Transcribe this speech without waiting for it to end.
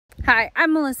Hi,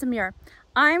 I'm Melissa Muir.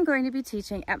 I'm going to be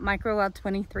teaching at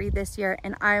MicroWeld23 this year,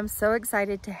 and I am so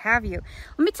excited to have you.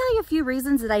 Let me tell you a few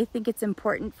reasons that I think it's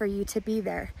important for you to be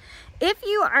there. If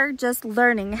you are just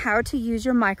learning how to use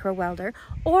your microwelder,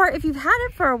 or if you've had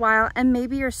it for a while and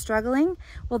maybe you're struggling,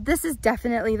 well, this is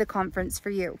definitely the conference for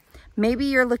you. Maybe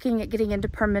you're looking at getting into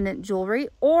permanent jewelry,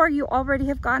 or you already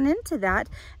have gotten into that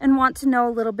and want to know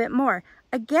a little bit more.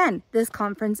 Again, this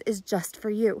conference is just for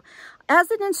you. As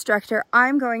an instructor,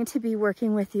 I'm going to be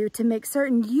working with you to make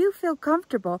certain you feel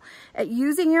comfortable at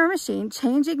using your machine,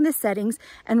 changing the settings,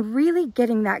 and really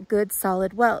getting that good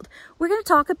solid weld. We're going to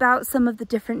talk about some of the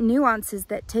different nuances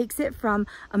that takes it from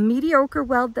a mediocre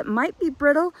weld that might be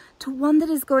brittle to one that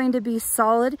is going to be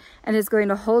solid and is going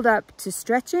to hold up to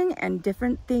stretching and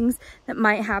different things that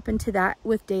might happen to that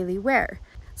with daily wear.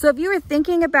 So if you were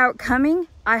thinking about coming,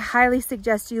 I highly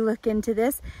suggest you look into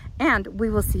this, and we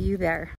will see you there.